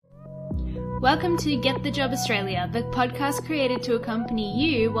Welcome to Get the Job Australia, the podcast created to accompany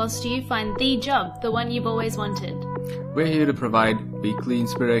you whilst you find the job, the one you've always wanted. We're here to provide weekly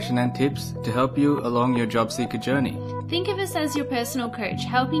inspiration and tips to help you along your job seeker journey. Think of us as your personal coach,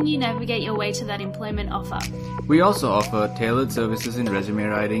 helping you navigate your way to that employment offer. We also offer tailored services in resume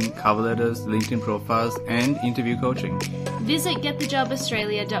writing, cover letters, LinkedIn profiles, and interview coaching. Visit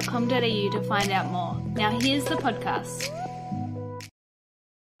getthejobaustralia.com.au to find out more. Now here's the podcast.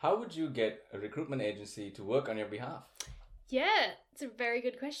 How would you get a recruitment agency to work on your behalf? Yeah, it's a very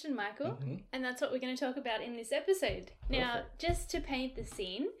good question, Michael. And that's what we're going to talk about in this episode. Now, just to paint the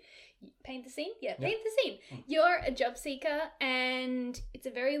scene. You're a job seeker and it's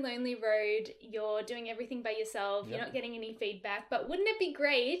a very lonely road. You're doing everything by yourself. You're not getting any feedback. But wouldn't it be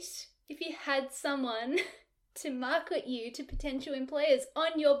great if you had someone to market you to potential employers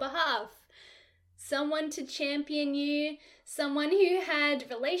on your behalf? Someone to champion you, someone who had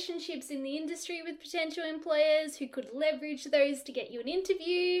relationships in the industry with potential employers, who could leverage those to get you an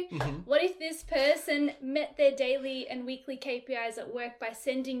interview. What if this person met their daily and weekly KPIs at work by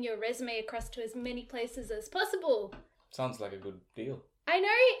sending your resume across to as many places as possible? Sounds like a good deal. I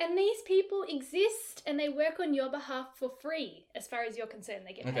know, and these people exist and they work on your behalf for free, as far as you're concerned.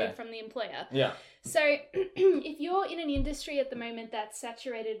 They get paid from the employer. Yeah. So if you're in an industry at the moment that's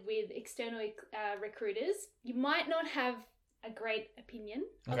saturated with external recruiters, you might not have a great opinion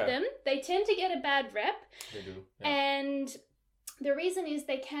of them. They tend to get a bad rep. They do. Yeah. And the reason is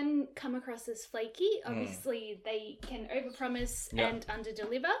they can come across as flaky. Obviously, they can overpromise and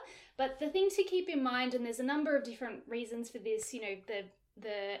underdeliver. But the thing to keep in mind, and there's a number of different reasons for this, you know,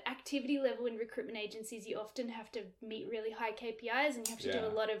 the activity level in recruitment agencies, you often have to meet really high KPIs and you have to do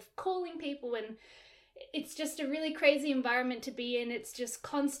a lot of calling people, and it's just a really crazy environment to be in. It's just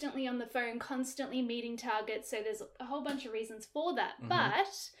constantly on the phone, constantly meeting targets. So there's a whole bunch of reasons for that.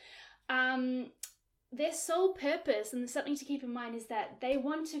 But their sole purpose, and there's something to keep in mind, is that they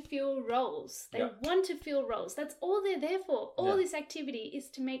want to fill roles. They want to fill roles. That's all they're there for. All this activity is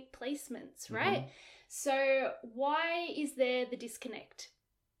to make placements, right? So why is there the disconnect?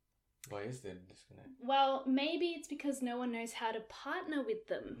 Why is there a disconnect? Well, maybe it's because no one knows how to partner with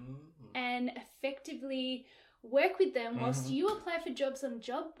them and effectively work with them whilst you apply for jobs on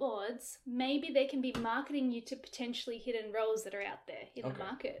job boards. Maybe they can be marketing you to potentially hidden roles that are out there in the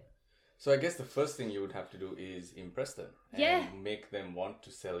market. So I guess the first thing you would have to do is impress them and make them want to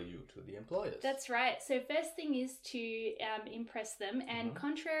sell you to the employers. That's right. So first thing is to impress them. And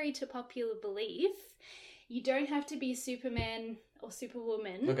contrary to popular belief, you don't have to be Superman or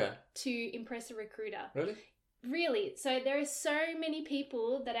Superwoman to impress a recruiter. Really? Really. So there are so many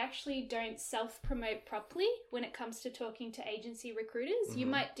people that actually don't self-promote properly when it comes to talking to agency recruiters. You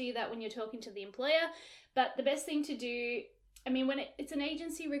might do that when you're talking to the employer, but the best thing to do, I mean, when it's an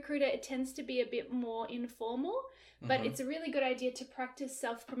agency recruiter, it tends to be a bit more informal, but it's a really good idea to practice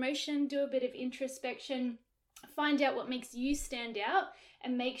self-promotion, do a bit of introspection, find out what makes you stand out,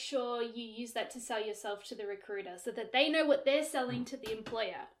 and make sure you use that to sell yourself to the recruiter so that they know what they're selling to the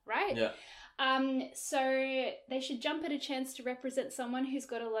employer, right? Yeah. So they should jump at a chance to represent someone who's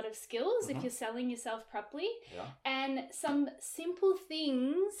got a lot of skills if you're selling yourself properly. Yeah. And some simple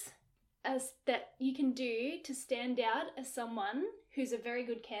things that you can do to stand out as someone who's a very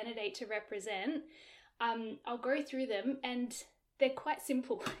good candidate to represent. I'll go through them and they're quite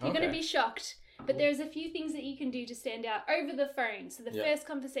simple. You're going to be shocked. But there's a few things that you can do to stand out over the phone. So the first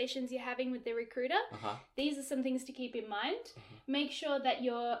conversations you're having with the recruiter, these are some things to keep in mind. Make sure that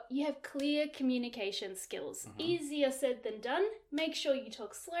you have clear communication skills. Easier said than done. Make sure you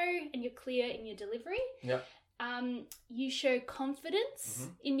talk slow and you're clear in your delivery. Yeah. You show confidence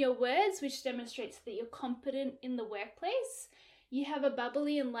in your words, which demonstrates that you're competent in the workplace. You have a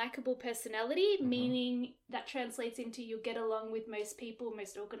bubbly and likable personality, meaning that translates into you'll get along with most people,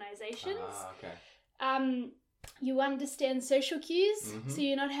 most organizations. You understand social cues, so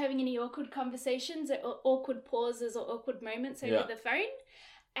you're not having any awkward conversations or awkward pauses or awkward moments over the phone.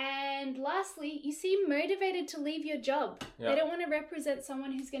 And lastly, you seem motivated to leave your job. They don't want to represent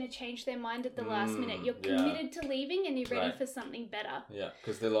someone who's going to change their mind at the last minute. You're committed to leaving and you're ready for something better. Yeah,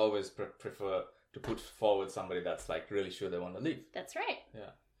 because they'll always prefer to put forward somebody that's like really sure they want to leave. That's right.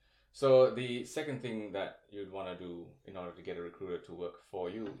 Yeah. So the second thing that you'd want to do in order to get a recruiter to work for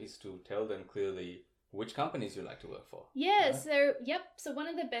you is to tell them clearly which companies you like to work for. Yeah, so one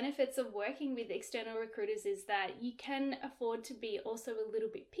of the benefits of working with external recruiters is that you can afford to be also a little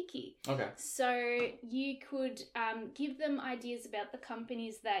bit picky. Okay. So you could give them ideas about the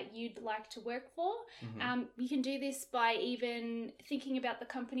companies that you'd like to work for. You can do this by even thinking about the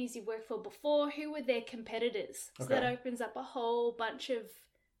companies you've worked for before. Who were their competitors? So that opens up a whole bunch of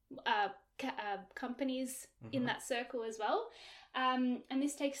companies in that circle as well. And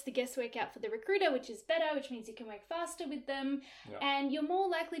this takes the guesswork out for the recruiter, which is better, which means you can work faster with them. And you're more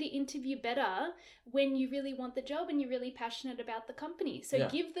likely to interview better when you really want the job and you're really passionate about the company. So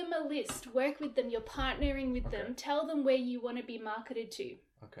give them a list, work with them, you're partnering with them, tell them where you want to be marketed to.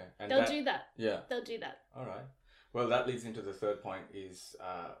 Okay. And they'll do that. Yeah. They'll do that. All right. Well, that leads into the third point is,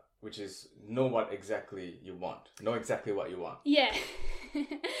 which is know what exactly you want. Know exactly what you want. Yeah.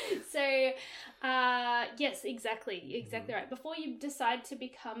 So, yes, exactly right. Before you decide to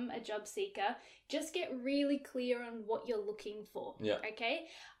become a job seeker, just get really clear on what you're looking for. Yeah. Okay.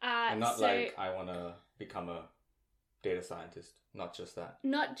 And not like I want to become a data scientist. Not just that.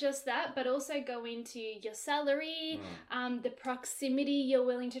 Not just that, but also go into your salary, the proximity you're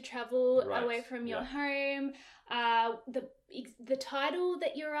willing to travel away from your home, the title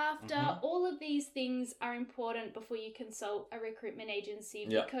that you're after. All of these things are important before you consult a recruitment agency,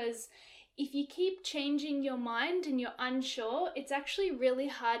 because if you keep changing your mind and you're unsure, it's actually really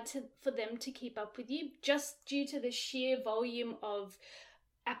hard for them to keep up with you, just due to the sheer volume of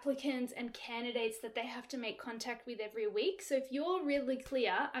applicants and candidates that they have to make contact with every week. So if you're really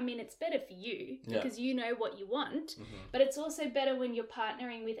clear, I mean, it's better for you because you know what you want, but it's also better when you're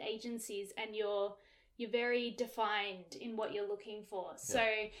partnering with agencies and you're very defined in what you're looking for. So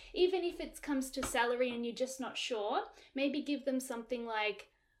even if it comes to salary and you're just not sure, maybe give them something like,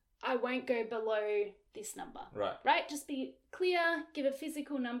 I won't go below this number. Right? Just be clear, give a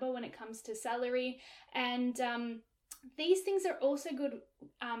physical number when it comes to salary. And these things are also good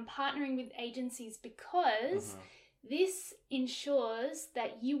partnering with agencies, because this ensures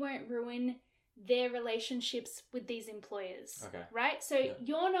that you won't ruin their relationships with these employers. Right? So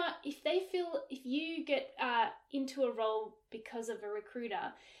you're not, if you get into a role because of a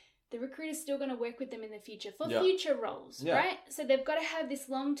recruiter, the recruiter's still going to work with them in the future for future roles, right? So they've got to have this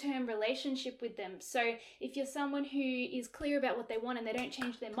long-term relationship with them. So if you're someone who is clear about what they want and they don't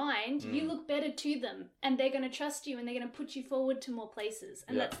change their mind, you look better to them, and they're going to trust you and they're going to put you forward to more places.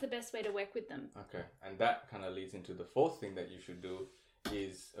 And that's the best way to work with them. Okay. And that kind of leads into the fourth thing that you should do,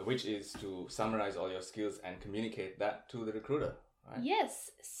 which is to summarize all your skills and communicate that to the recruiter, right?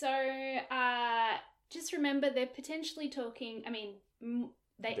 Yes. So just remember, they're potentially talking,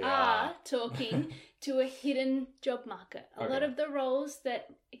 they are talking to a hidden job market. A lot of the roles that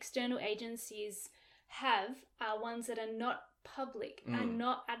external agencies have are ones that are not public, are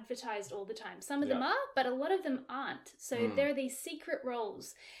not advertised all the time. Some of them are, but a lot of them aren't. So there are these secret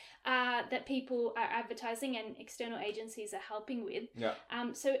roles that people are advertising and external agencies are helping with.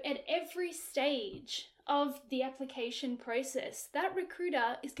 So at every stage of the application process, that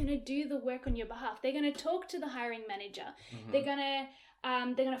recruiter is going to do the work on your behalf. They're going to talk to the hiring manager. They're going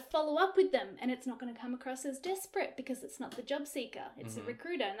to follow up with them, and it's not going to come across as desperate because it's not the job seeker, it's the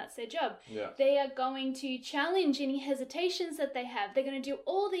recruiter, and that's their job. They are going to challenge any hesitations that they have. They're going to do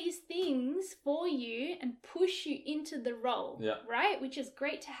all these things for you and push you into the role, right? Which is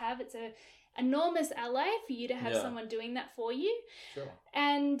great to have. It's a enormous ally for you to have someone doing that for you.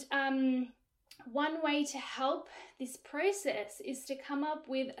 And one way to help this process is to come up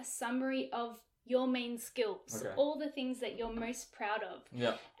with a summary of your main skills, all the things that you're most proud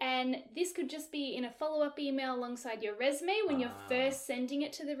of. And this could just be in a follow-up email alongside your resume when you're first sending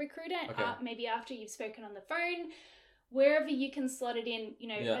it to the recruiter, maybe after you've spoken on the phone, wherever you can slot it in.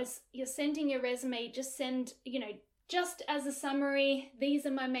 As you're sending your resume, just send, just as a summary, these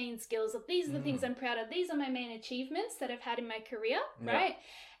are my main skills, or these are the things I'm proud of, these are my main achievements that I've had in my career, right?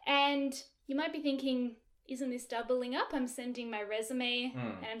 And you might be thinking, isn't this doubling up? I'm sending my resume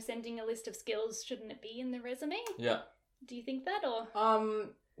and I'm sending a list of skills. Shouldn't it be in the resume? Do you think that, or?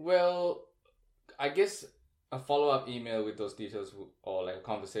 Well, I guess a follow-up email with those details, or like a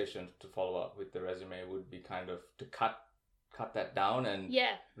conversation to follow up with the resume, would be kind of to cut that down and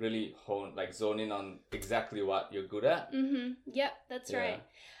really zone in on exactly what you're good at. Yep, that's right.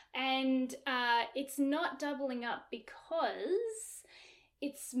 And it's not doubling up because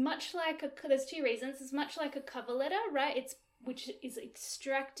it's much like there's two reasons. It's much like a cover letter, right? Which is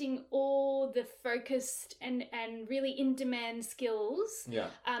extracting all the focused and really in-demand skills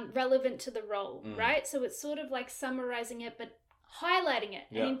relevant to the role, right? So it's sort of like summarizing it, but highlighting it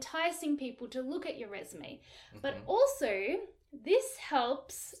and enticing people to look at your resume. But also, this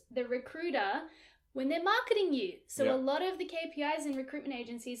helps the recruiter when they're marketing you. So a lot of the KPIs in recruitment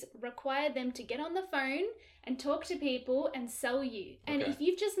agencies require them to get on the phone and talk to people and sell you. And if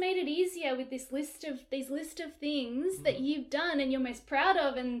you've just made it easier with this list of things that you've done and you're most proud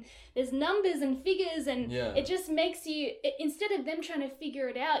of, and there's numbers and figures, and it just makes you, instead of them trying to figure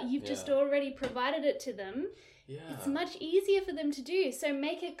it out, you've just already provided it to them. It's much easier for them to do. So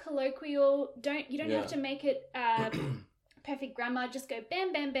make it colloquial. You don't have to make it perfect grammar. Just go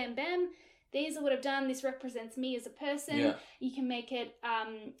bam, bam, bam, bam. These are what I've done. This represents me as a person. Yeah. You can make it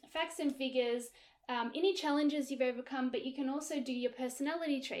facts and figures, any challenges you've overcome, but you can also do your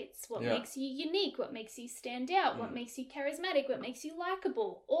personality traits. What makes you unique? What makes you stand out? What makes you charismatic? What makes you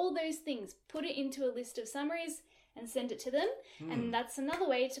likable? All those things. Put it into a list of summaries and send it to them. And that's another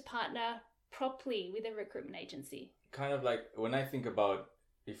way to partner properly with a recruitment agency. Kind of like when I think about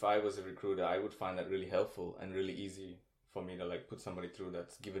if I was a recruiter, I would find that really helpful and really easy for me to like put somebody through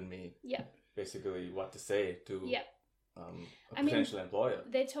that's given me basically what to say to a potential employer.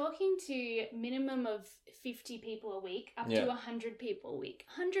 They're talking to minimum of 50 people a week up to 100 people a week.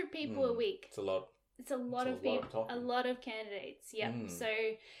 100 people a week. It's a lot. It's a lot of people. A lot of candidates. Yeah. So,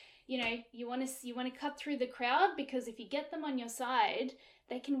 you want to cut through the crowd, because if you get them on your side,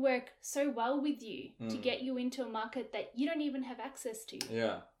 they can work so well with you to get you into a market that you don't even have access to.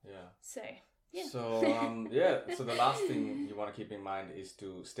 Yeah. So, so the last thing you want to keep in mind is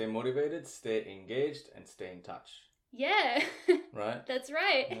to stay motivated, stay engaged, and stay in touch. Yeah. Right? That's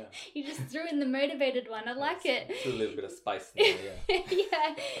right. Yeah. You just threw in the motivated one. I like it. Threw a little bit of spice in there,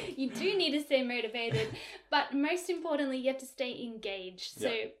 yeah. You do need to stay motivated. But most importantly, you have to stay engaged. So,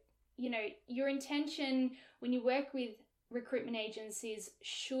 your intention when you work with recruitment agencies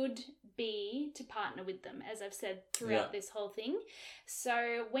should be to partner with them, as I've said throughout this whole thing.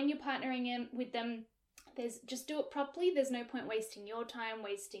 So when you're partnering with them, just do it properly. There's no point wasting your time,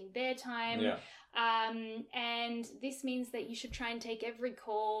 wasting their time. Yeah. And this means that you should try and take every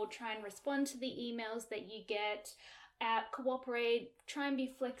call, try and respond to the emails that you get, cooperate, try and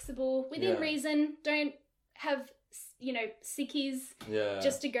be flexible within reason. Don't have sickies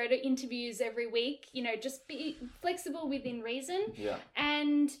just to go to interviews every week. Just be flexible within reason. Yeah.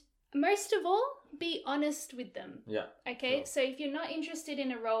 And most of all, be honest with them. Yeah. Okay. Sure. So if you're not interested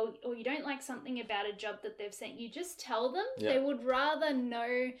in a role or you don't like something about a job that they've sent you, just tell them. Yeah. They would rather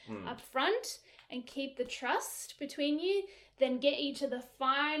know up front and keep the trust between you than get you to the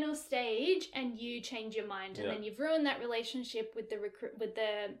final stage and you change your mind, and then you've ruined that relationship with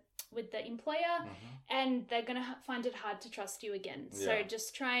the employer, and they're going to find it hard to trust you again. Yeah. So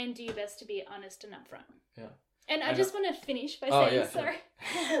just try and do your best to be honest and upfront. Yeah. And I just want to finish by saying, I just want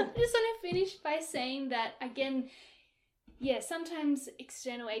to finish by saying that, again, sometimes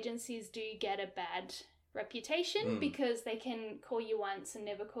external agencies do get a bad reputation because they can call you once and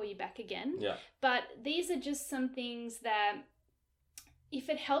never call you back again. Yeah. But these are just some things that, if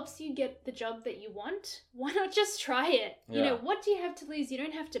it helps you get the job that you want, why not just try it? Yeah. What do you have to lose? You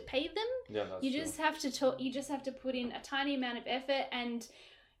don't have to pay them. Yeah, that's true. Just have to talk. You just have to put in a tiny amount of effort. And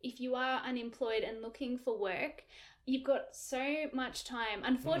if you are unemployed and looking for work, you've got so much time.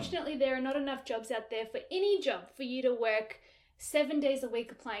 Unfortunately, there are not enough jobs out there for any job for you to work 7 days a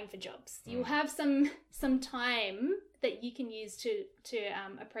week applying for jobs. You'll have some time that you can use to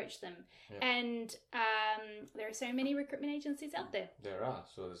approach them. Yeah. And there are so many recruitment agencies out there. There are.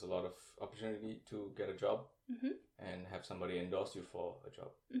 So there's a lot of opportunity to get a job and have somebody endorse you for a job.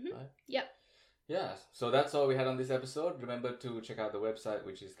 Right? Yep. Yeah. So that's all we had on this episode. Remember to check out the website,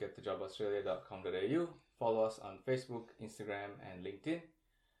 which is getthejobaustralia.com.au. Follow us on Facebook, Instagram, and LinkedIn.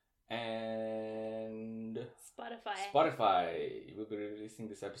 And Spotify. We'll be releasing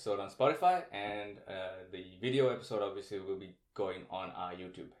this episode on Spotify, and the video episode obviously will be going on our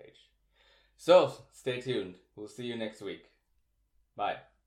YouTube page. So stay tuned. We'll see you next week. Bye.